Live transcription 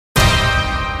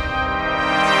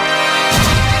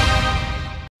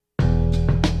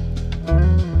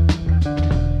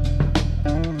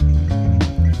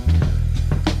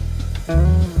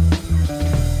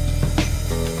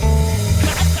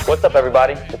up,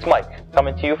 everybody? It's Mike,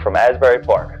 coming to you from Asbury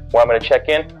Park, where I'm going to check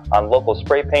in on local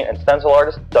spray paint and stencil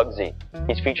artist Doug Z.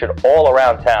 He's featured all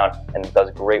around town and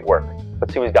does great work.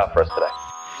 Let's see what he's got for us today.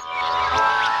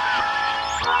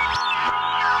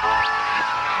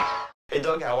 Hey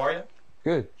Doug, how are you?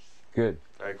 Good, good.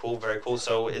 Very cool, very cool.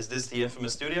 So is this the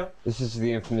infamous studio? This is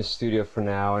the infamous studio for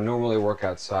now. I normally work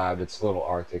outside, but it's a little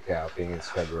Arctic out, being it's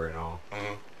February and all.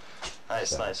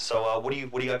 Nice, nice. So what do you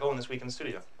got going this week in the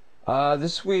studio?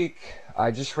 This week,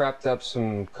 I just wrapped up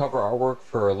some cover artwork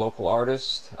for a local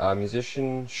artist,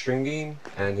 musician, Stringing,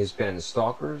 and his band The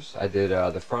Stalkers. I did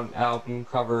the front album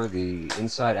cover, the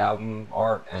inside album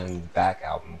art, and the back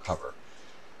album cover.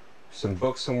 Some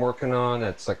books I'm working on,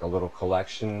 that's like a little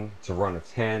collection. It's a run of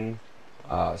 10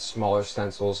 smaller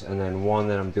stencils, and then one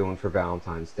that I'm doing for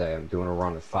Valentine's Day. I'm doing a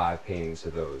run of 5 paintings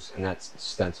of those, and that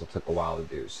stencil took a while to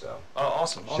do, so. Oh,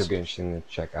 awesome, Should be interesting to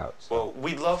check out. So. Well,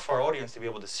 we'd love for our audience to be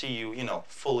able to see you, you know,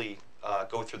 fully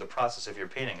go through the process of your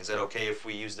painting. Is that okay if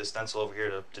we use this stencil over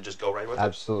here to just go right with it?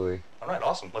 Absolutely. All right,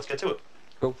 awesome. Let's get to it.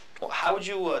 Cool. Well, how would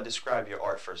you describe your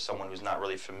art for someone who's not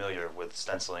really familiar with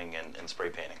stenciling and spray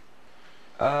painting?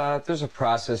 There's a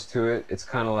process to it. It's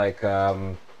kind of like,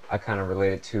 I kind of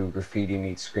relate it to graffiti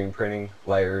meets screen printing,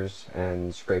 layers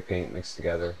and spray paint mixed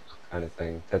together kind of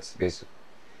thing. That's the basic,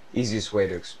 easiest way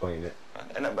to explain it.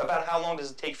 And about how long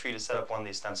does it take for you to set up one of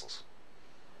these stencils?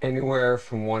 Anywhere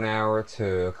from 1 hour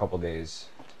to a couple days,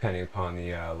 depending upon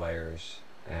the layers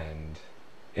and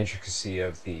intricacy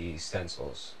of the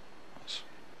stencils.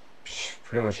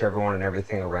 Pretty much everyone and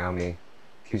everything around me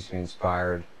keeps me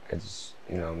inspired. I just,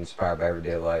 you know, I'm inspired by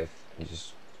everyday life and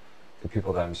just the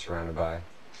people that I'm surrounded by.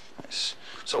 Nice.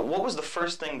 So what was the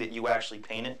first thing that you actually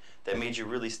painted that made you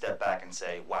really step back and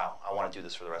say, wow, I want to do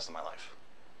this for the rest of my life?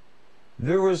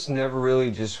 There was never really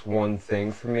just one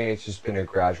thing for me. It's just been a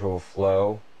gradual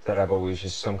flow that I've always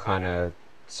just somehow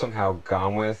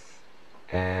gone with.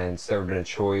 And it's never been a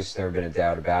choice, never been a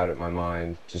doubt about it in my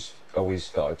mind. Just always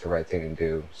felt like the right thing to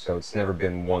do. So it's never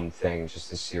been one thing,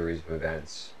 just a series of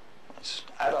events. Nice.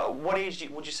 At what age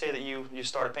would you say that you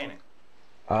started painting?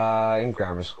 In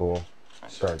grammar school.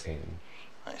 Started painting.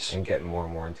 Nice. And getting more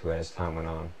and more into it as time went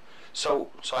on. So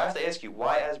I have to ask you,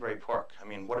 why Asbury Park? I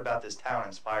mean, what about this town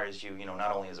inspires you, you know,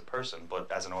 not only as a person,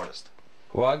 but as an artist?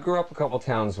 Well, I grew up a couple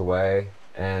towns away,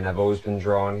 and I've always been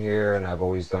drawing here, and I've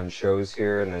always done shows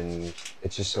here, and then it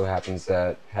just so happens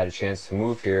that I had a chance to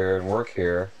move here and work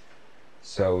here.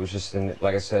 So it was just,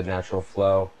 like I said, natural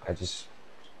flow. I just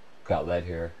got led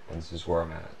here, and this is where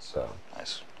I'm at, so.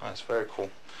 Nice, nice, very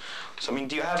cool. So, I mean,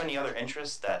 do you have any other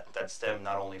interests that stem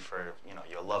not only for, you know,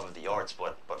 your love of the arts,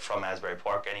 but from Asbury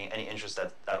Park? Any interests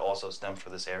that also stem for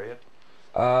this area?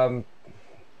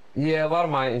 Yeah, a lot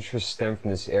of my interests stem from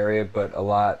this area, but a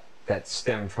lot that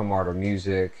stem from art or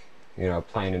music, you know,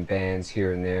 playing in bands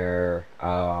here and there,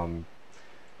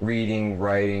 reading,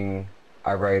 writing.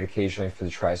 I write occasionally for the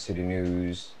Tri-City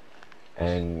News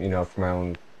and, you know, for my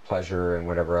own pleasure and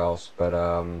whatever else, but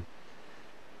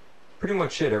pretty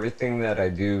much it. Everything that I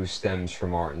do stems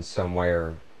from art in some way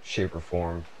or shape or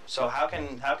form. So how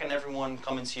can everyone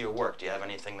come and see your work? Do you have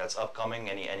anything that's upcoming?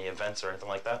 Any events or anything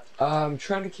like that? I'm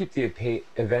trying to keep the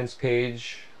events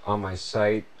page on my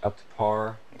site up to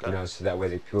par, okay. You know, so that way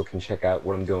that people can check out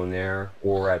what I'm doing there,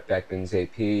 or at Beckman's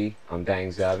AP on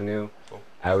Bangs Avenue. Cool.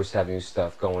 I always have new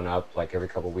stuff going up like every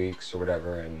couple weeks or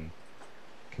whatever, and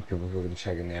people who can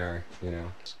check in there, you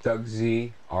know.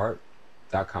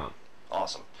 DougZArt.com.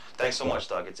 Awesome. Thanks so much,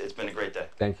 Doug. It's been a great day.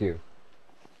 Thank you.